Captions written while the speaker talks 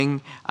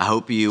I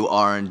hope you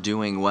are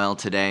doing well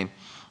today.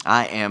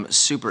 I am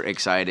super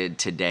excited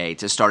today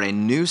to start a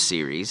new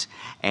series,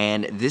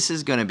 and this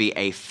is going to be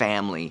a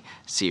family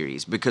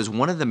series because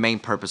one of the main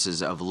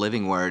purposes of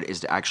Living Word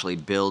is to actually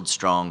build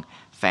strong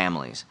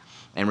families.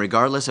 And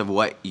regardless of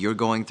what you're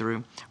going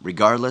through,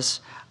 regardless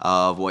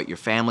of what your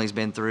family's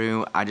been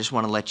through, I just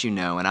want to let you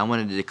know, and I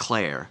wanted to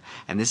declare,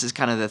 and this is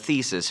kind of the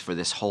thesis for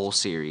this whole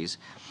series,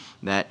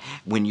 that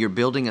when you're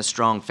building a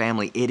strong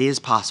family, it is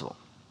possible.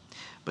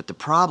 But the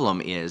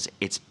problem is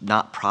it's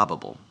not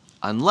probable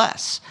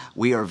unless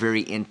we are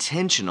very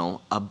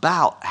intentional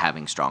about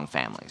having strong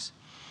families.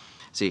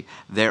 See,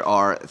 there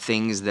are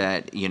things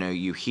that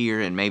you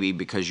hear, and maybe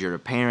because you're a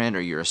parent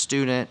or you're a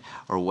student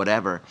or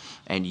whatever,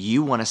 and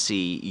you want to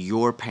see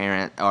your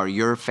parent or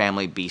your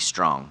family be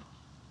strong,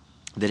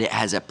 that it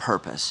has a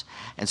purpose.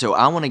 And so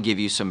I want to give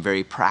you some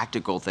very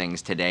practical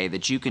things today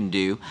that you can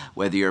do,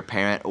 whether you're a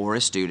parent or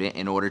a student,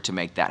 in order to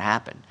make that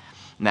happen.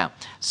 Now,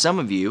 some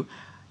of you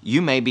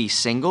may be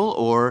single,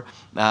 or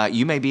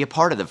you may be a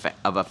part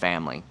of a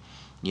family.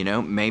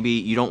 Maybe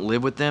you don't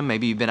live with them.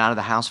 Maybe you've been out of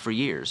the house for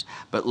years.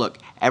 But look,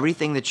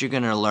 everything that you're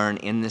going to learn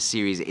in this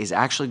series is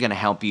actually going to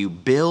help you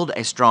build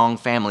a strong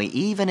family,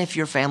 even if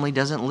your family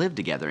doesn't live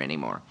together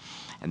anymore.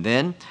 And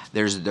then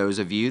there's those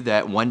of you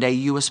that one day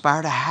you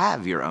aspire to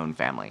have your own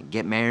family,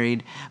 get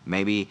married,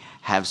 maybe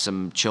have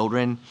some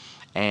children.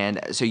 And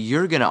so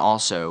you're going to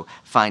also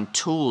find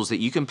tools that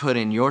you can put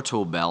in your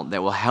tool belt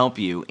that will help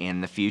you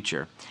in the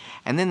future.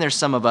 And then there's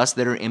some of us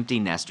that are empty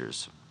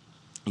nesters.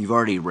 You've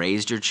already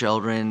raised your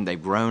children,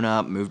 they've grown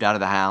up, moved out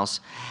of the house,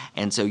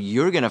 and so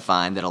you're going to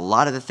find that a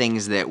lot of the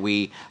things that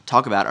we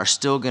talk about are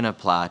still going to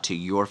apply to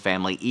your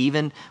family,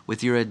 even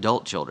with your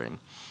adult children.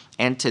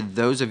 And to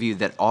those of you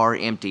that are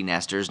empty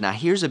nesters, now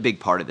here's a big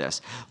part of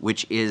this,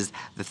 which is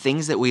the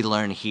things that we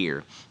learn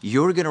here.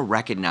 You're going to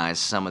recognize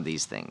some of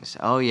these things.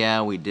 Oh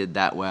yeah, we did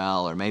that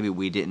well, or maybe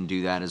we didn't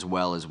do that as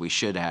well as we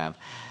should have.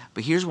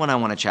 But here's what I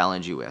want to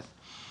challenge you with,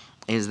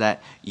 is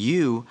that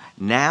you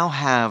now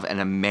have an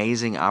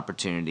amazing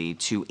opportunity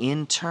to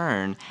in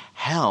turn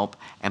help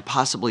and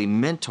possibly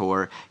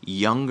mentor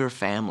younger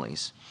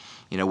families.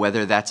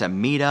 Whether that's a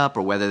meetup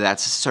or whether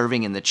that's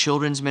serving in the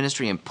children's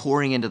ministry and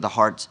pouring into the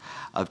hearts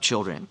of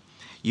children.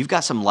 You've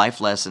got some life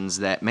lessons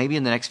that maybe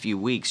in the next few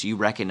weeks you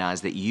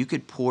recognize that you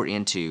could pour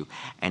into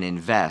and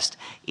invest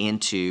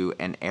into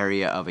an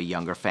area of a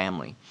younger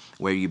family,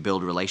 where you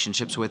build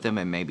relationships with them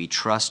and maybe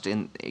trust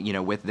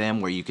with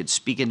them, where you could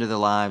speak into their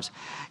lives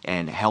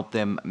and help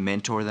them,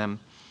 mentor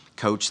them,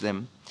 coach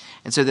them.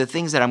 And so the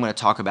things that I'm going to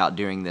talk about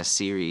during this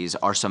series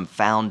are some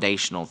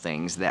foundational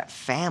things that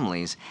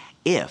families,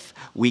 if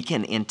we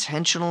can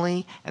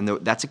intentionally, and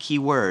that's a key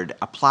word,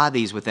 apply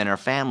these within our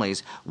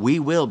families, we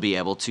will be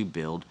able to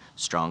build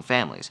strong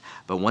families.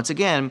 But once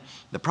again,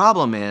 the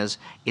problem is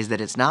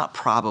that it's not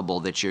probable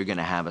that you're going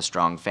to have a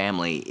strong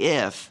family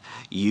if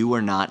you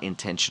are not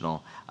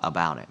intentional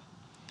about it.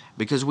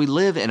 Because we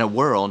live in a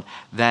world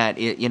that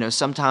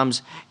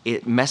sometimes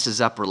it messes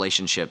up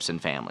relationships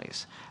and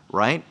families,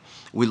 right?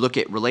 We look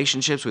at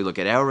relationships, we look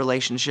at our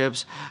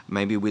relationships,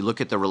 maybe we look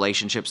at the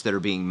relationships that are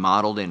being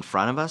modeled in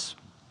front of us.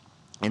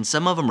 And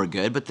some of them are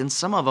good, but then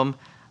some of them,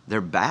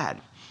 they're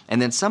bad.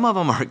 And then some of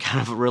them are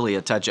kind of really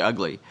a touch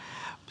ugly.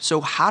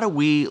 So how do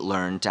we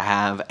learn to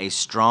have a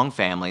strong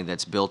family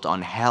that's built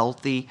on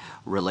healthy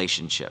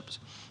relationships?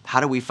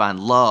 How do we find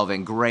love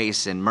and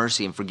grace and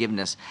mercy and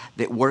forgiveness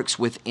that works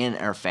within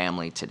our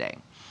family today?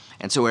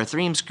 And so our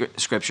theme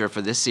scripture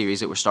for this series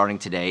that we're starting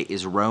today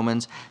is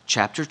Romans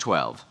chapter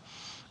 12.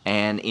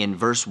 And in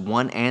verse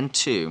 1 and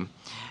 2,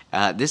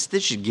 this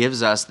just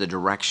gives us the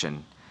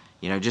direction,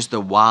 just the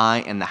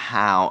why and the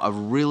how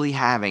of really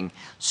having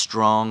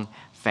strong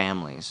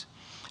families.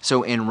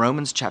 So in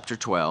Romans chapter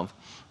 12,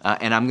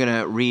 and I'm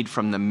going to read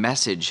from the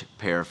Message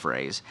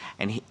paraphrase,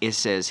 and it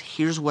says,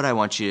 here's what I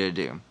want you to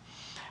do.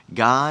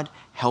 God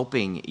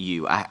helping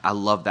you, I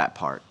love that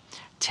part.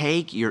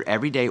 Take your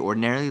everyday,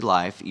 ordinary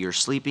life, your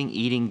sleeping,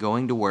 eating,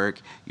 going to work,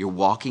 your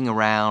walking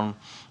around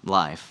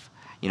life.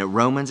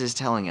 Romans is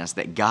telling us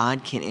that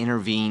God can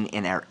intervene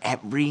in our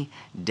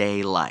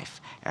everyday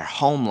life, our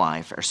home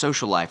life, our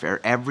social life,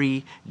 our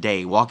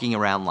everyday walking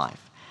around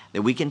life,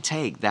 that we can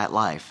take that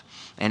life,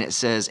 and it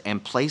says,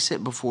 and place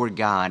it before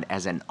God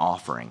as an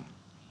offering.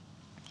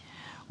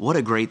 What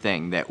a great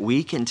thing that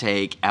we can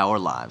take our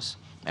lives,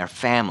 our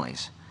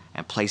families,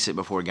 and place it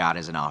before God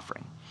as an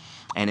offering.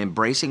 And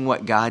embracing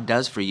what God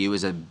does for you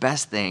is the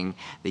best thing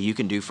that you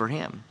can do for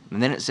Him.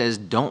 And then it says,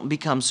 don't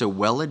become so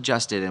well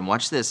adjusted, and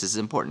watch this is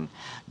important.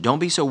 Don't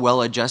be so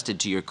well adjusted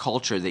to your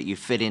culture that you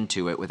fit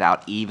into it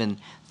without even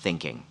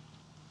thinking.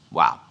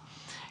 Wow.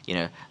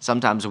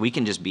 Sometimes we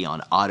can just be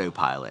on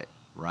autopilot,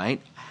 right?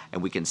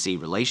 And we can see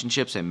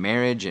relationships and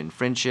marriage and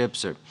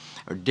friendships or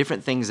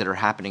different things that are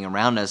happening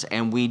around us,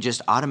 and we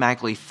just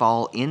automatically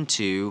fall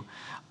into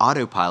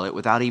autopilot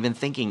without even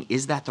thinking,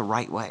 is that the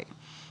right way?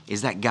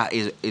 Is that God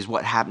is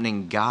what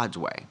happening God's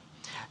way?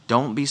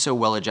 Don't be so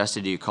well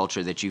adjusted to your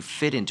culture that you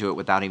fit into it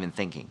without even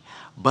thinking.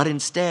 But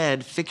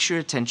instead, fix your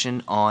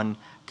attention on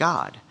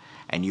God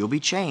and you'll be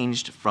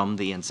changed from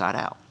the inside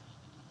out.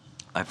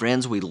 My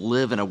friends, we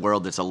live in a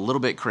world that's a little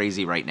bit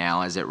crazy right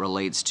now as it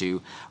relates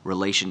to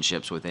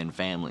relationships within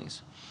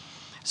families.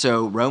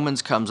 So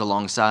Romans comes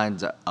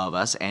alongside of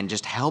us and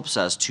just helps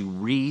us to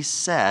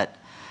reset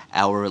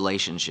our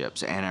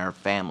relationships and our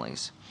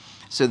families.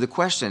 So the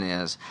question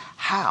is,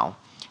 how?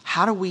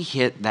 How do we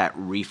hit that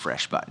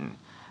refresh button?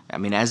 I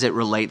mean, as it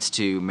relates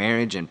to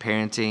marriage and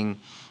parenting,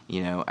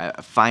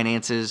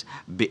 finances,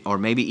 or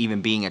maybe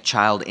even being a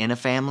child in a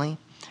family.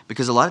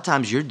 Because a lot of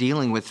times you're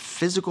dealing with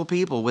physical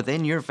people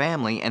within your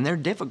family, and they're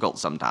difficult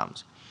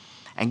sometimes.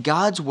 And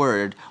God's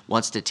Word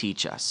wants to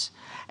teach us.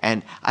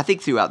 And I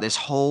think throughout this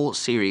whole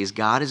series,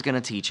 God is going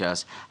to teach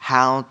us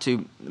how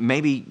to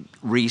maybe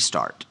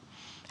restart,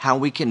 how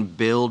we can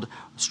build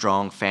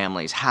strong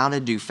families, how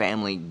to do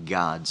family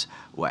God's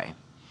way.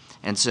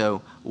 And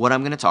so what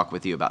I'm going to talk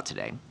with you about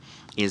today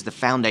is the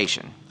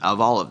foundation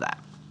of all of that.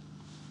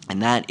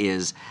 And that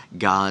is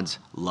God's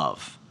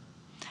love.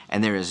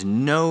 And there is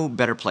no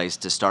better place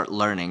to start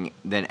learning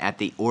than at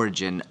the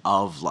origin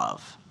of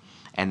love.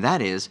 And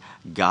that is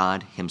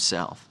God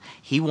Himself.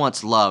 He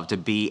wants love to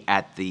be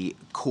at the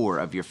core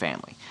of your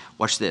family.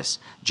 Watch this.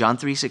 John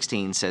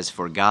 3:16 says,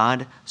 "For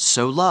God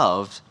so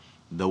loved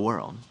the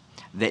world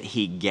that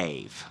He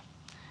gave."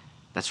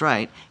 That's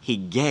right. He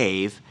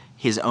gave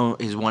His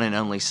one and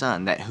only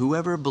Son, that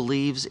whoever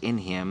believes in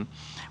Him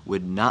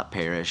would not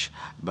perish,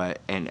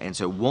 and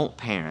so won't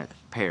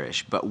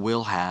perish, but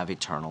will have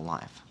eternal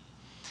life.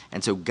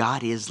 And so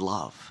God is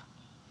love.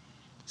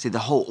 See, the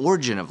whole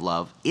origin of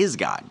love is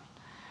God.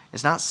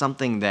 It's not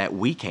something that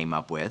we came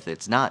up with.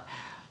 It's not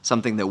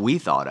something that we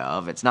thought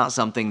of. It's not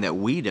something that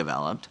we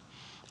developed.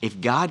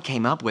 If God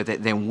came up with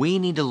it, then we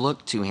need to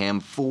look to Him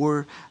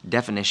for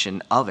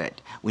definition of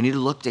it. We need to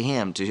look to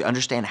Him to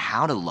understand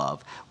how to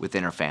love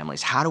within our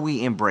families. How do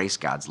we embrace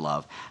God's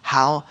love?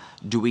 How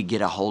do we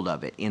get a hold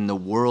of it in the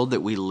world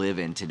that we live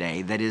in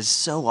today that is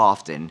so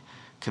often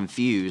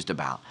confused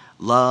about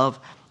love?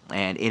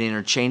 And it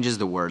interchanges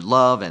the word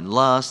love and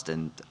lust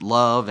and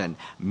love and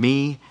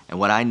me and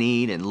what I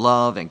need and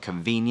love and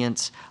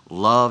convenience,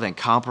 love and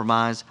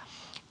compromise.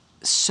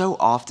 So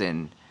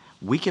often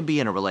we can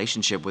be in a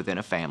relationship within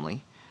a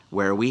family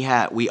where we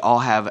all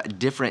have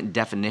different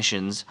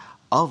definitions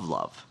of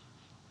love.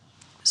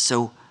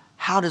 So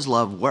how does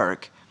love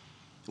work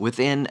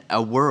within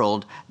a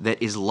world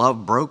that is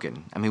love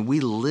broken? I mean, we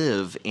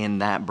live in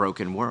that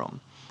broken world.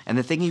 And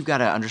the thing you've got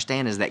to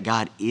understand is that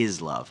God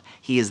is love.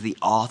 He is the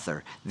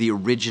author, the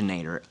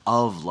originator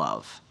of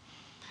love.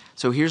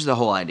 So here's the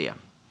whole idea,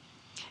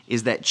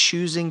 is that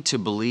choosing to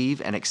believe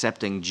and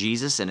accepting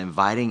Jesus and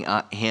inviting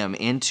Him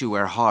into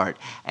our heart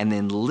and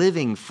then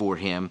living for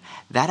Him,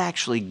 that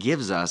actually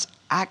gives us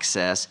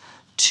access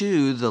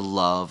to the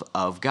love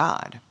of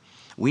God.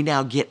 We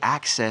now get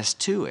access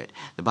to it.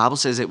 The Bible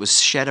says it was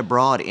shed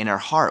abroad in our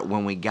heart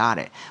when we got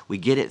it. We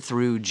get it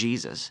through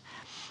Jesus.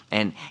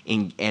 And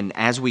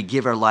as we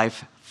give our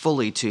life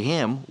fully to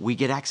Him, we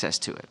get access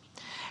to it.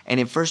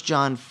 And in 1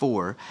 John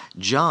 4,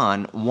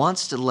 John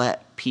wants to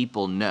let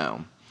people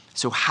know.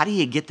 So how do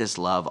you get this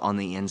love on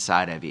the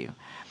inside of you?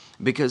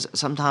 Because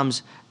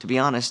sometimes, to be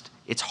honest,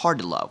 it's hard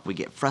to love. We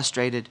get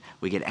frustrated,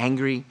 we get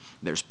angry,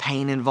 there's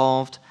pain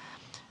involved.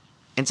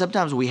 And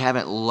sometimes we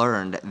haven't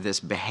learned this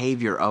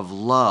behavior of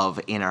love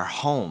in our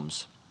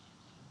homes.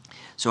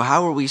 So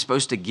how are we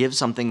supposed to give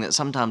something that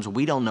sometimes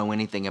we don't know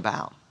anything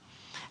about?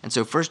 And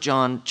so 1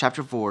 John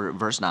chapter 4,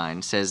 verse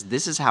 9 says,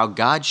 "This is how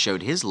God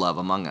showed His love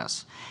among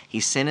us. He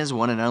sent His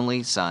one and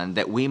only Son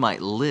that we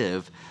might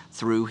live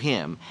through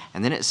Him."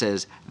 And then it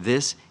says,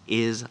 "This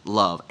is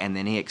love." And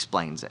then He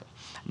explains it.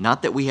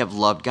 Not that we have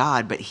loved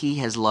God, but He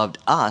has loved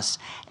us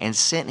and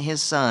sent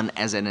His Son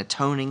as an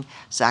atoning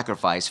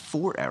sacrifice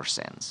for our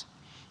sins.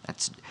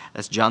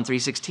 That's John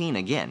 3:16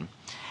 again.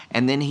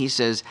 And then He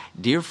says,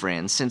 "Dear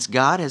friends, since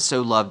God has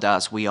so loved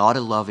us, we ought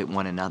to love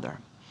one another."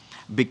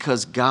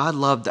 Because God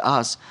loved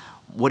us,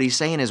 what He's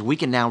saying is we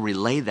can now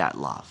relay that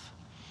love.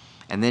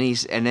 And then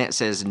it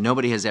says,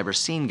 "Nobody has ever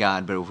seen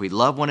God, but if we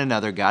love one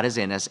another, God is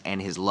in us,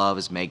 and His love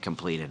is made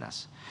complete in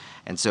us."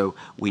 And so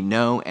we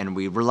know and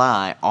we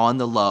rely on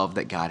the love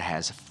that God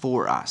has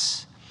for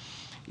us.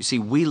 You see,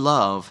 we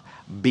love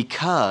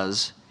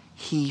because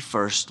He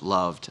first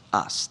loved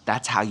us.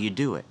 That's how you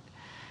do it.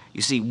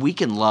 You see, we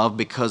can love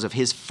because of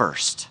His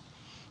first.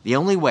 The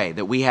only way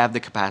that we have the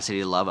capacity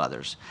to love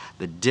others,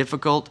 the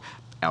difficult,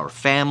 our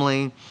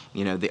family,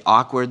 the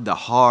awkward, the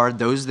hard,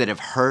 those that have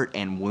hurt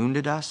and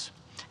wounded us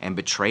and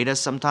betrayed us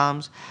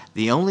sometimes,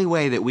 the only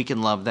way that we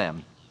can love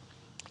them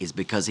is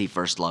because He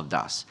first loved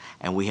us,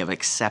 and we have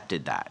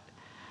accepted that.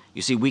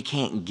 You see, we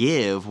can't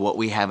give what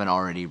we haven't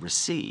already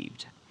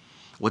received.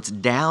 What's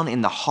down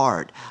in the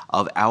heart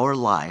of our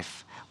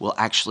life will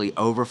actually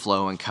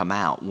overflow and come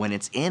out. When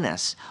it's in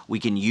us, we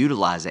can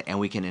utilize it and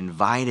we can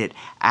invite it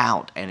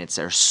out, and it's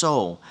our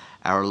soul,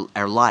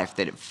 our life,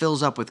 that it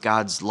fills up with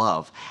God's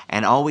love.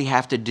 And all we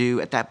have to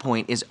do at that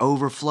point is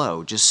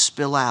overflow, just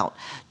spill out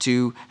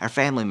to our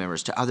family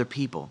members, to other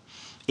people.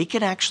 It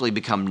can actually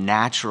become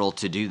natural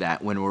to do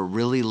that when we're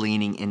really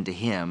leaning into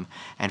Him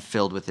and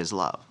filled with His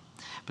love.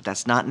 but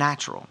that's not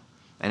natural.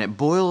 And it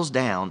boils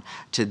down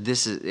to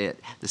this is it.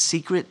 The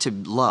secret to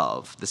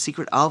love, the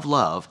secret of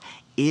love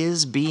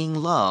is being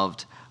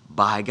loved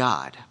by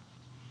God.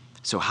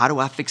 So how do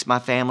I fix my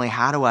family?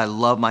 How do I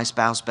love my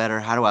spouse better?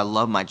 How do I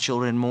love my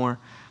children more?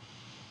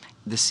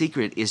 The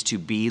secret is to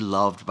be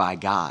loved by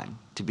God,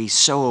 to be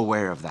so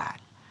aware of that.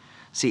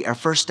 See, our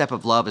first step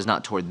of love is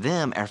not toward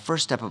them. Our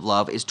first step of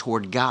love is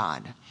toward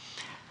God.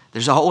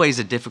 There's always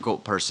a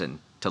difficult person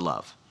to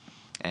love.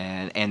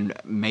 And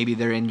maybe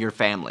they're in your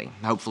family.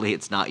 Hopefully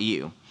it's not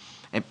you.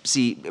 And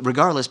see,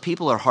 regardless,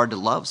 people are hard to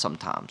love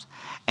sometimes.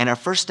 And our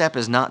first step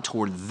is not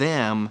toward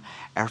them.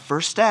 Our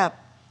first step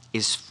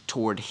is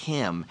toward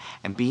Him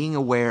and being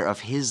aware of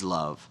His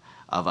love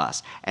of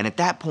us. And at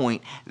that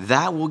point,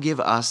 that will give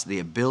us the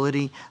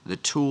ability, the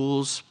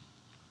tools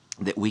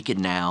that we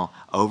can now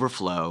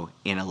overflow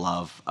in a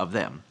love of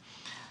them.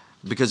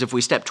 Because if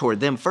we step toward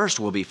them first,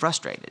 we'll be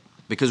frustrated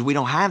because we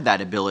don't have that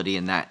ability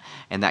and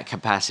that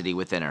capacity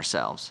within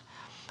ourselves.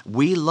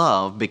 We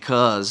love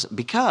because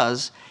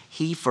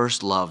He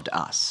first loved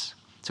us.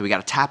 So we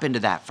got to tap into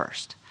that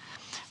first.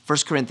 1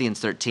 Corinthians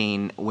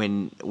 13,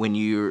 when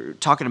you're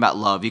talking about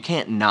love, you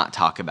can't not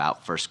talk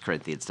about 1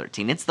 Corinthians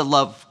 13. It's the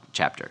love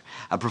chapter.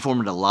 I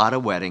performed at a lot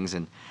of weddings,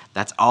 and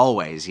that's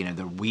always,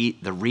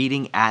 the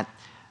reading at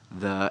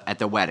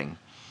the wedding.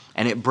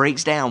 And it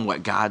breaks down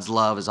what God's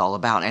love is all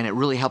about, and it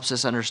really helps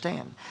us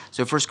understand.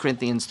 So 1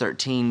 Corinthians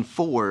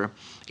 13:4,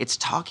 it's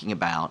talking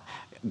about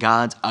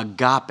God's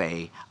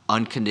agape,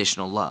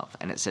 unconditional love.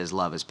 And it says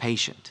love is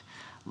patient.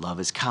 Love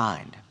is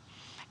kind.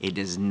 It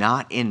does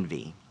not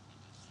envy.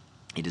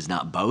 It does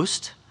not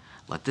boast.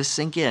 Let this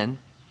sink in.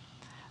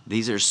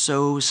 These are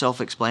so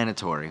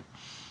self-explanatory.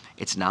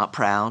 It's not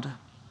proud.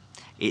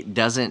 It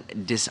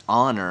doesn't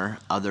dishonor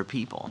other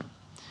people.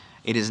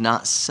 It is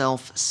not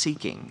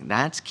self-seeking.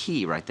 That's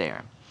key right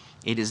there.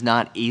 It is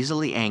not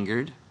easily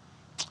angered.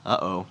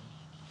 And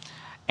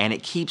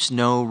it keeps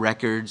no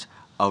records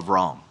of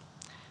wrong.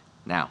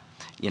 Now,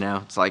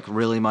 it's like,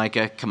 really,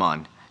 Micah? Come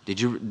on.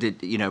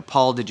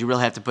 Paul, did you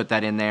really have to put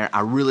that in there? I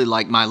really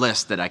like my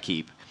list that I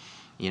keep.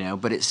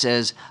 But it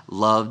says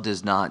love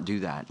does not do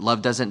that.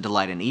 Love doesn't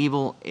delight in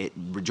evil. It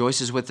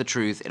rejoices with the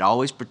truth. It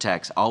always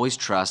protects, always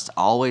trusts,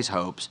 always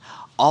hopes,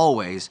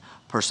 always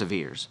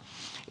perseveres.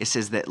 It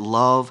says that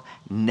love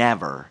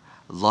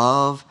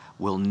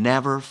will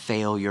never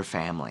fail your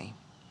family.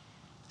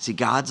 See,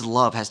 God's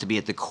love has to be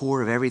at the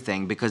core of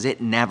everything because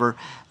it never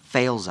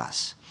fails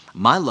us.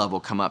 My love will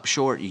come up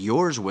short.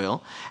 Yours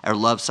will. Our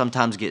love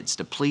sometimes gets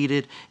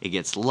depleted. It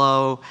gets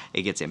low.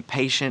 It gets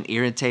impatient,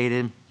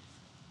 irritated.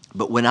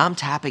 But when I'm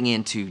tapping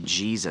into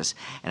Jesus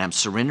and I'm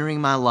surrendering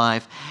my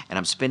life and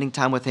I'm spending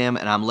time with Him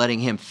and I'm letting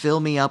Him fill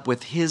me up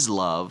with His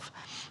love,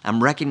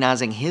 I'm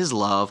recognizing His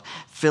love,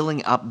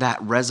 filling up that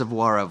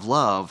reservoir of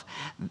love,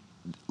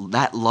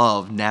 that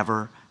love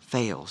never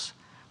fails.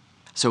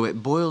 So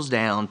it boils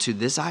down to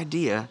this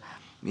idea,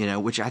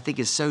 which I think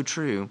is so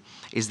true,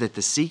 is that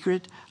the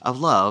secret of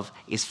love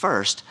is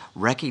first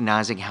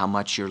recognizing how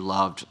much you're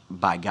loved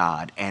by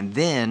God, and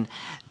then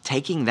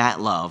taking that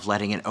love,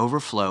 letting it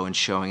overflow and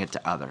showing it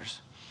to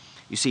others.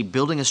 You see,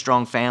 building a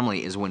strong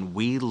family is when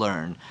we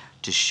learn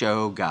to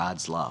show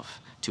God's love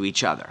to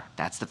each other.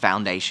 That's the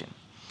foundation.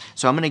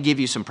 So I'm going to give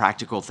you some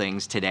practical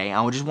things today.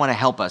 I just want to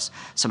help us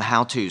some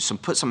how-tos,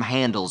 put some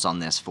handles on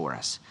this for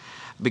us.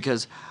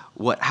 Because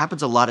what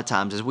happens a lot of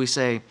times is we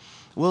say,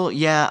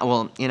 I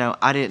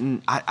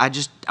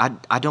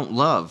don't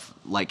love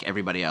like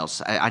everybody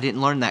else. I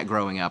didn't learn that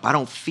growing up. I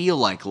don't feel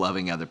like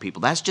loving other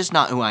people. That's just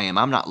not who I am.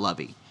 I'm not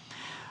lovey.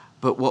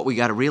 But what we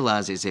got to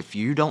realize is if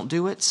you don't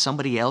do it,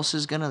 somebody else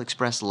is going to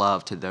express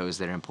love to those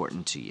that are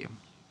important to you.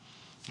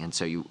 And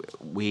so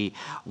we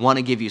want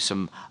to give you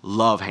some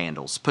love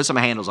handles. Put some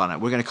handles on it.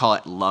 We're going to call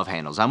it love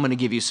handles. I'm going to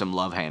give you some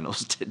love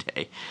handles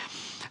today.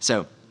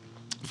 So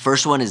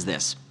first one is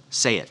this.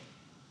 Say it.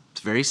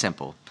 It's very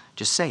simple.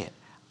 Just say it.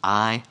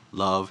 I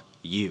love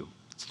you.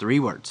 It's 3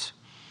 words.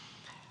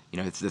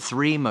 It's the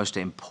 3 most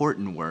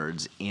important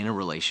words in a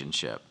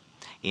relationship,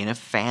 in a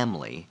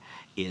family,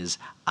 is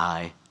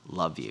I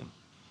love you.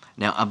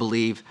 Now, I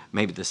believe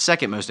maybe the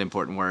second most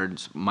important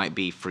words might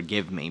be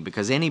forgive me,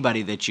 because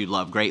anybody that you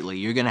love greatly,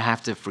 you're going to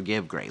have to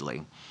forgive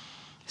greatly.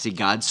 See,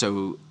 God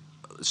so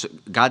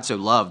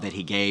loved that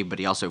He gave, but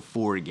He also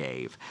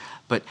forgave.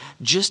 But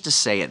just to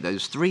say it,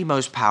 those 3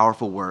 most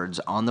powerful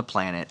words on the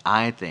planet,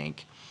 I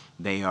think,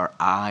 they are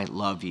I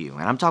love you.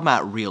 And I'm talking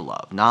about real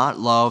love, not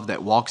love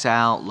that walks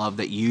out, love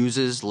that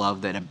uses,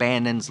 love that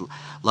abandons,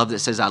 love that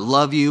says I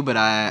love you, but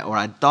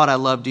I thought I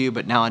loved you,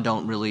 but now I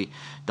don't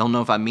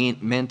know if I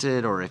meant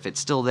it or if it's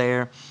still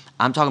there.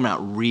 I'm talking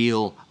about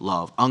real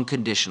love,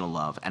 unconditional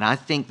love. And I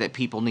think that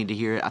people need to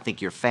hear it. I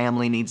think your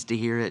family needs to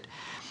hear it.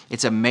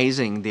 It's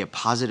amazing the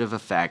positive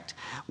effect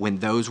when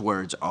those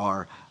words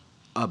are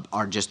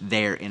just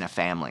there in a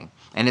family.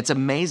 And it's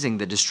amazing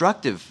the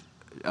destructive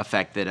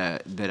effect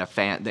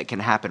that can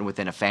happen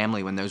within a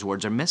family when those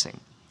words are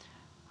missing.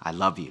 I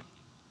love you.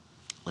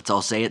 Let's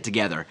all say it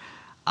together.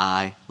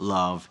 I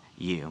love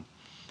you.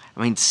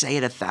 I mean, say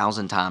it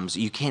 1,000 times.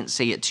 You can't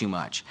say it too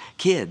much.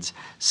 Kids,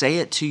 say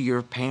it to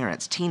your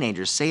parents.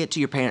 Teenagers, say it to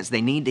your parents.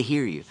 They need to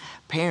hear you.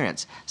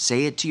 Parents,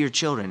 say it to your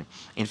children.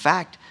 In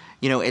fact,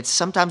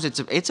 sometimes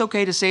it's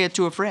okay to say it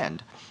to a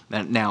friend.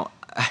 Now,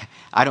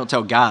 I don't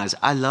tell guys,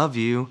 I love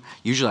you.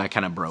 Usually I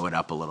kind of bro it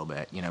up a little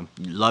bit,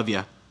 love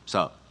you,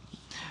 so.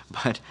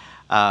 But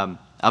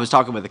I was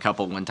talking with a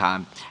couple one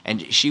time,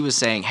 and she was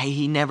saying, hey,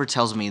 he never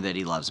tells me that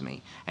he loves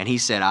me. And he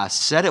said, I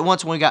said it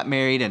once when we got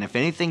married, and if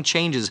anything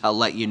changes, I'll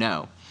let you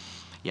know.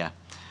 Yeah,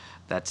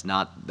 that's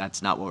not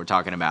what we're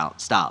talking about.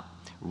 Stop.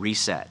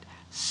 Reset.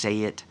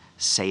 Say it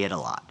a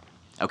lot.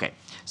 Okay,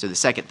 so the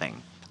second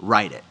thing,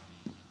 write it.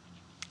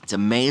 It's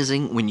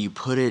amazing when you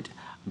put it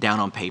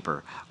down on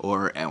paper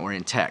or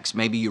in text.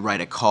 Maybe you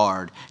write a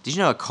card. Did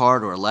you know a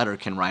card or a letter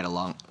can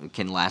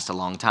last a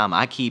long time?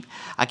 I keep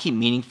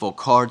meaningful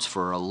cards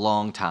for a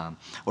long time.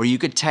 Or you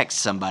could text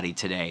somebody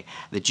today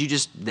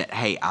that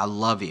hey, I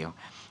love you.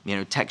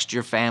 Text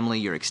your family,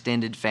 your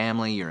extended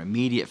family, your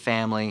immediate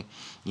family.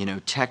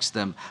 Text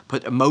them.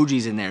 Put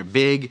emojis in there,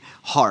 big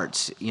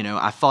hearts.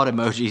 I fought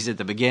emojis at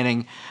the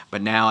beginning,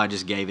 but now I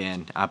just gave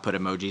in. I put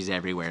emojis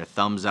everywhere,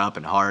 thumbs up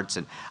and hearts.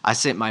 And I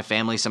sent my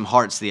family some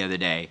hearts the other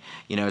day.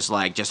 It's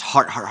like just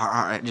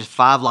heart, just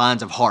 5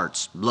 lines of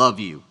hearts. Love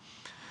you.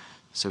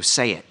 So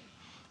say it.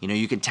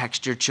 You can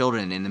text your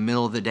children in the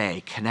middle of the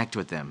day, connect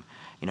with them.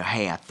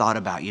 Hey, I thought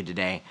about you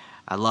today.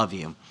 I love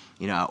you.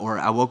 Or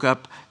I woke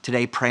up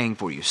today praying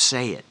for you.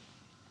 Say it.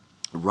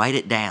 Write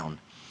it down.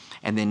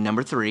 And then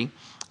number 3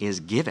 is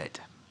give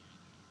it.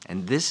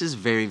 And this is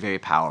very, very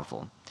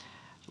powerful.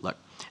 Look,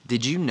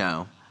 did you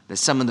know that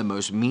some of the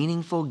most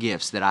meaningful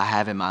gifts that I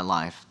have in my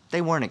life,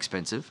 they weren't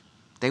expensive.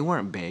 They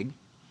weren't big.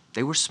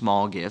 They were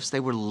small gifts. They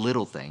were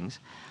little things.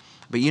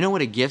 But you know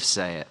what a gift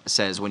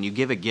says when you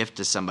give a gift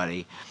to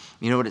somebody?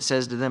 You know what it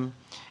says to them?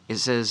 It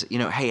says,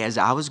 hey, as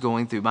I was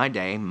going through my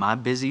day, my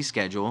busy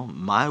schedule,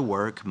 my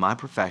work, my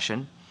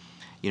profession,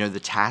 the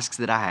tasks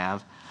that I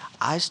have,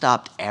 I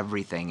stopped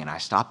everything and I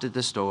stopped at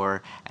the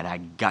store and I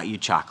got you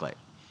chocolate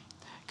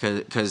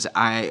because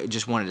I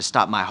just wanted to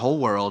stop my whole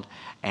world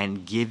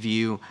and give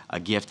you a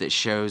gift that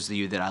shows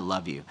you that I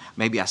love you.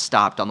 Maybe I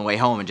stopped on the way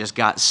home and just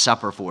got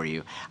supper for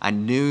you. I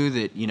knew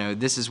that,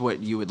 this is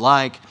what you would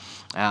like,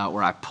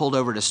 or I pulled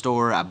over to the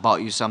store, I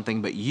bought you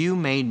something, but you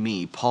made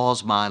me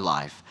pause my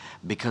life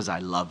because I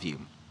love you.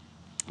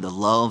 The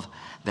love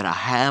that I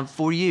have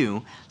for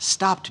you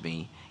stopped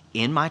me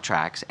in my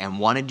tracks and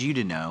wanted you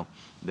to know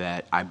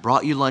that I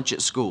brought you lunch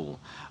at school,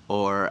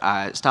 or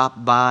I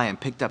stopped by and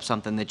picked up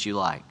something that you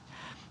like.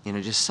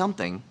 Just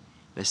something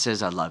that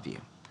says I love you.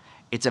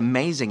 It's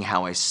amazing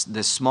how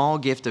the small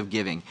gift of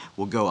giving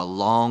will go a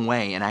long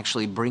way in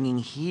actually bringing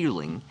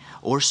healing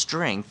or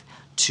strength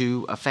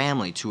to a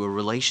family, to a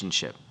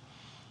relationship.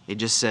 It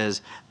just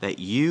says that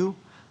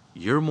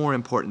you're more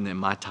important than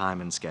my time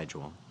and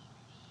schedule.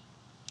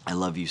 I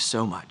love you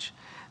so much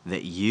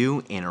that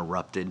you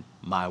interrupted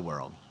my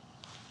world.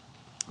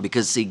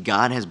 Because, see,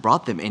 God has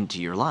brought them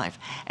into your life,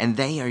 and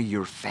they are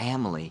your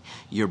family,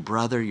 your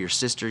brother, your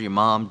sister, your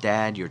mom,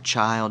 dad, your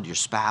child, your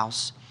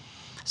spouse.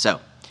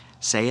 So,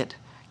 say it,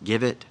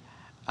 give it,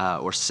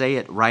 or say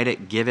it, write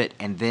it, give it,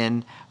 and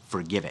then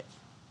forgive it.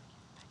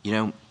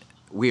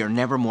 We are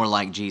never more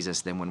like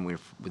Jesus than when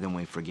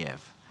we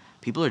forgive.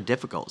 People are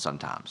difficult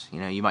sometimes.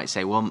 You might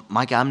say, well,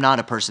 Mike, I'm not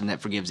a person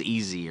that forgives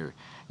easy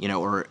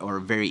or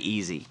very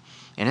easy.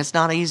 And it's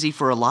not easy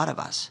for a lot of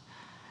us.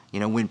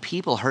 When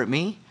people hurt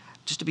me,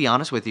 just to be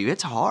honest with you,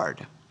 it's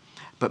hard.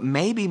 But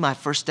maybe my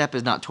first step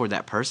is not toward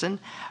that person.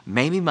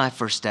 Maybe my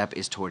first step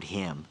is toward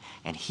him,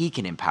 and he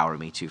can empower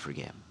me to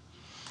forgive.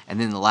 And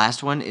then the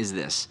last one is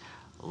this: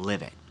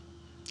 live it.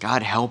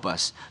 God, help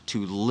us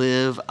to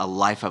live a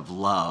life of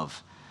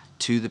love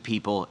to the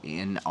people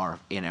in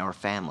our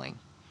family.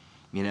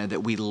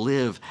 That we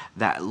live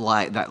that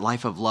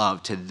life of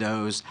love to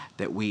those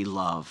that we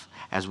love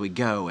as we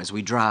go, as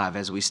we drive,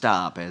 as we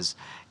stop, as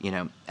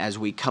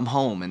we come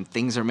home and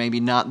things are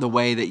maybe not the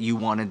way that you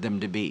wanted them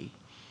to be.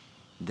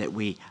 That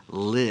we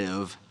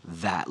live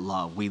that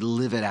love. We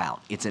live it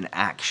out. It's an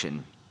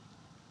action.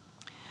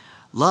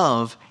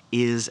 Love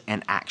is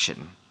an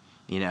action.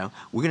 We're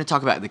going to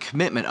talk about the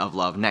commitment of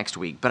love next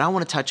week, but I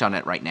want to touch on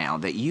it right now,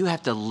 that you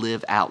have to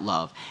live out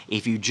love.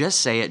 If you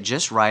just say it,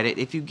 just write it,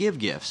 if you give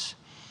gifts,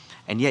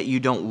 and yet you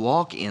don't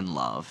walk in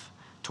love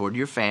toward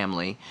your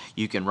family,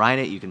 you can write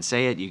it, you can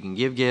say it, you can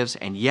give gifts,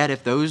 and yet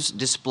if those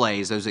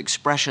displays, those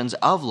expressions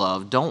of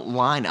love don't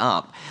line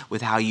up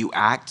with how you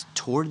act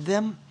toward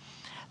them,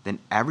 then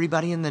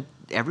everybody in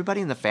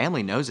the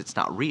family knows it's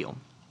not real.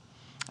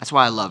 That's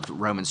why I loved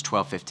Romans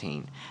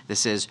 12:15. That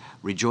says,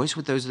 rejoice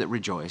with those that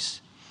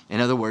rejoice. In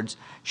other words,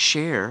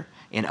 share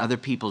in other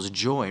people's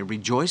joy,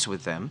 rejoice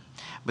with them.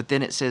 But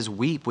then it says,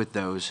 weep with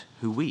those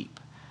who weep.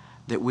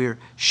 That we're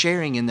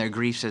sharing in their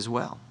griefs as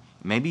well.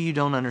 Maybe you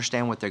don't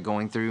understand what they're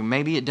going through.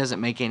 Maybe it doesn't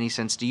make any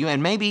sense to you.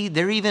 And maybe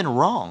they're even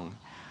wrong.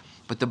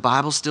 But the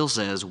Bible still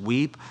says,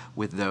 weep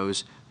with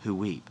those who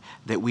weep.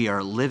 That we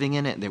are living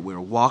in it, that we're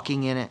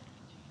walking in it.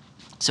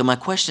 So my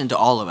question to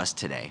all of us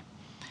today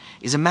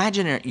is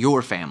imagine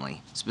your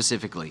family,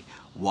 specifically,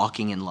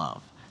 walking in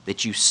love.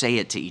 That you say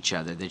it to each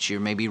other, that you're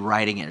maybe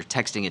writing it or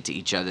texting it to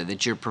each other,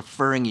 that you're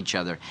preferring each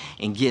other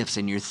in gifts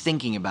and you're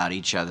thinking about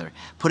each other,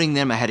 putting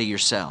them ahead of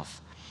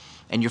yourself.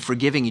 And you're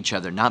forgiving each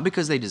other, not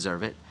because they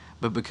deserve it,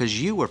 but because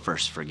you were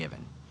first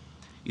forgiven.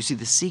 You see,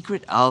 the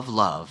secret of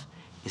love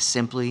is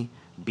simply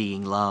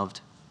being loved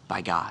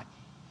by God.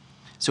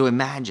 So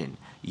imagine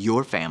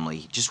your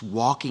family just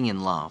walking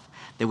in love,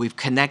 that we've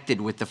connected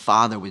with the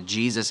Father, with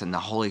Jesus and the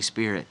Holy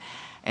Spirit.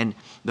 And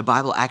the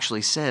Bible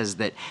actually says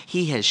that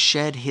He has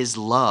shed His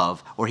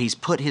love, or He's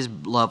put His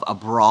love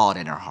abroad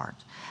in our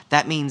hearts.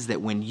 That means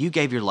that when you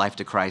gave your life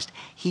to Christ,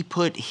 He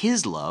put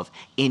His love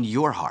in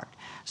your heart.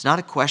 It's not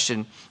a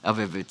question of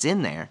if it's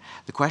in there.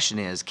 The question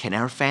is, can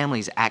our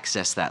families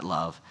access that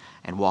love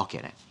and walk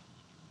in it?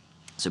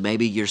 So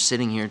maybe you're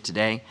sitting here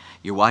today,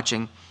 you're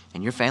watching,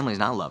 and your family's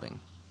not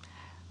loving.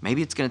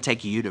 Maybe it's going to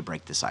take you to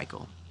break the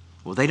cycle.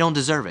 Well, they don't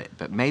deserve it,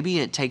 but maybe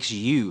it takes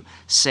you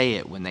say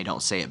it when they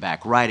don't say it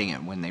back, writing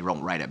it when they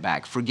don't write it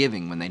back,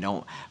 forgiving when they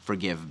don't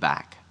forgive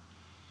back.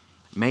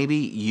 Maybe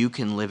you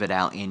can live it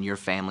out in your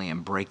family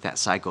and break that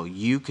cycle.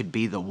 You could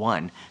be the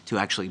one to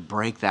actually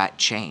break that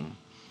chain.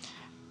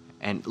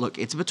 And look,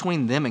 it's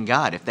between them and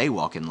God if they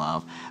walk in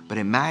love, but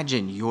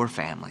imagine your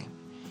family.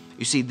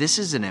 You see, this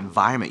is an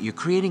environment. You're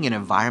creating an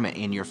environment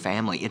in your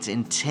family. It's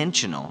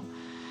intentional.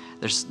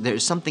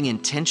 There's something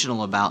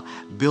intentional about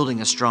building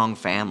a strong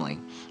family.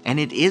 And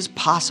it is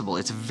possible.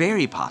 It's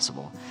very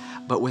possible.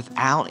 But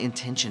without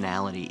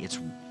intentionality,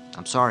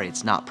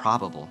 it's not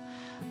probable.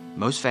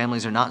 Most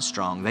families are not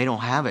strong. They don't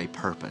have a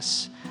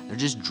purpose. They're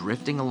just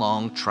drifting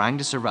along, trying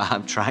to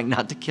survive, trying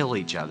not to kill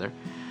each other,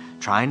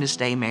 trying to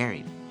stay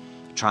married.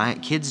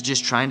 Kids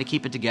just trying to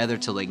keep it together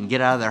till they can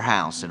get out of their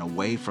house and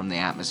away from the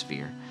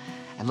atmosphere.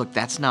 And look,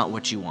 that's not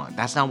what you want.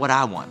 That's not what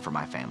I want for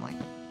my family.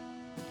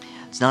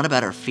 It's not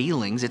about our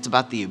feelings. It's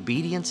about the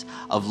obedience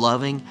of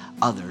loving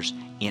others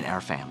in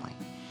our family.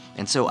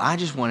 And so I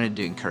just wanted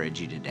to encourage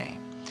you today.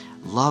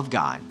 Love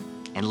God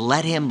and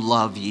let Him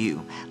love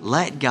you.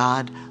 Let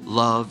God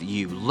love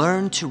you.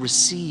 Learn to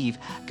receive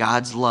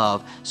God's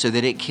love so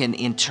that it can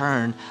in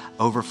turn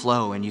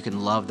overflow and you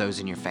can love those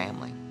in your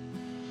family.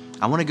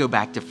 I want to go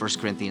back to 1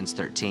 Corinthians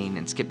 13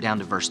 and skip down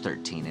to verse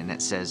 13, and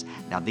it says,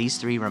 now these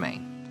three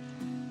remain.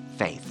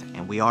 Faith,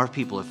 and we are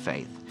people of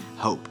faith.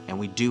 Hope, and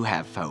we do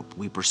have hope.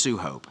 We pursue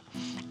hope.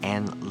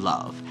 And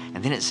love.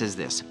 And then it says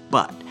this,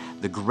 but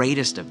the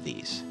greatest of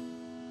these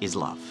is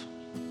love.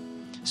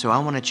 So I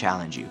want to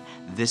challenge you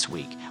this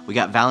week. We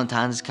got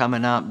Valentine's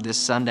coming up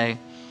this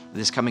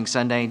coming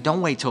Sunday.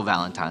 Don't wait till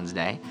Valentine's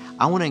Day.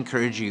 I want to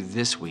encourage you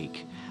this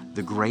week.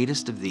 The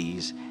greatest of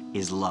these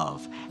is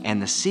love.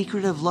 And the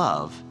secret of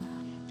love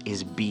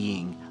is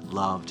being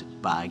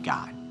loved by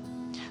God.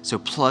 So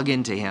plug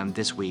into Him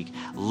this week.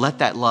 Let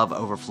that love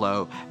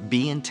overflow.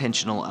 Be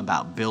intentional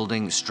about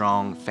building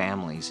strong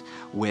families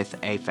with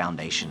a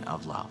foundation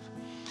of love.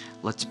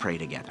 Let's pray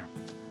together.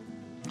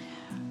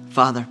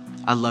 Father,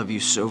 I love You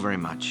so very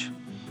much.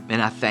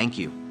 And I thank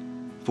You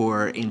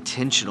for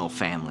intentional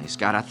families.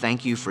 God, I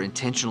thank You for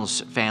intentional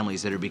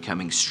families that are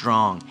becoming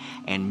strong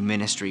and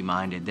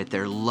ministry-minded, that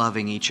they're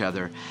loving each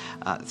other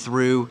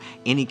through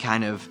any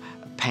kind of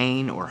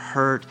pain or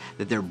hurt,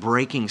 that they're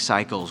breaking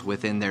cycles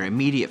within their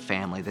immediate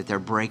family, that they're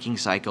breaking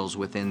cycles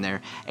within their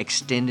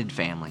extended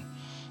family.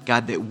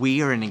 God, that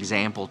we are an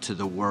example to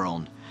the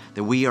world,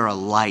 that we are a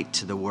light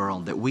to the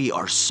world, that we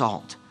are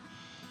salt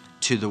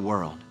to the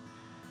world.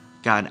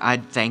 God, I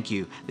thank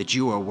You that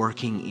You are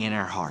working in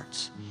our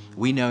hearts.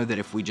 We know that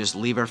if we just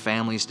leave our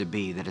families to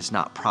be, that it's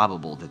not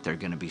probable that they're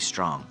going to be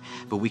strong.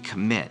 But we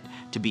commit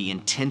to be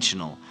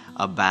intentional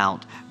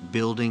about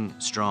building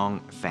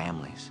strong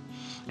families.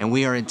 And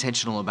we are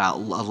intentional about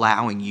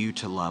allowing You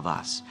to love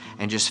us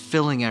and just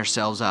filling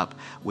ourselves up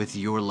with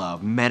Your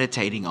love,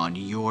 meditating on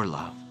Your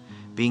love,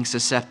 being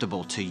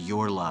susceptible to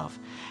Your love.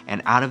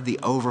 And out of the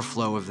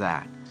overflow of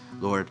that,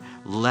 Lord,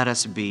 let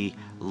us be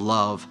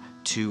love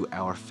to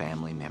our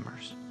family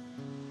members.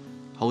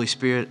 Holy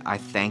Spirit, I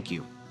thank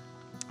You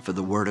for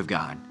the Word of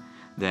God.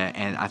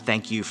 And I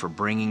thank You for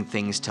bringing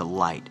things to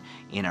light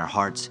in our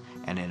hearts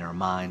and in our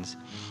minds.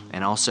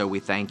 And also we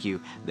thank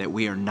You that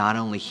we are not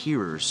only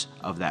hearers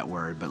of that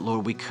Word, but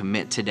Lord, we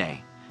commit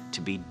today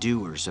to be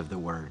doers of the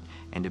Word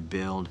and to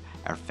build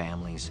our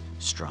families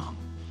strong.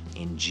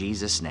 In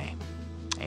Jesus' name,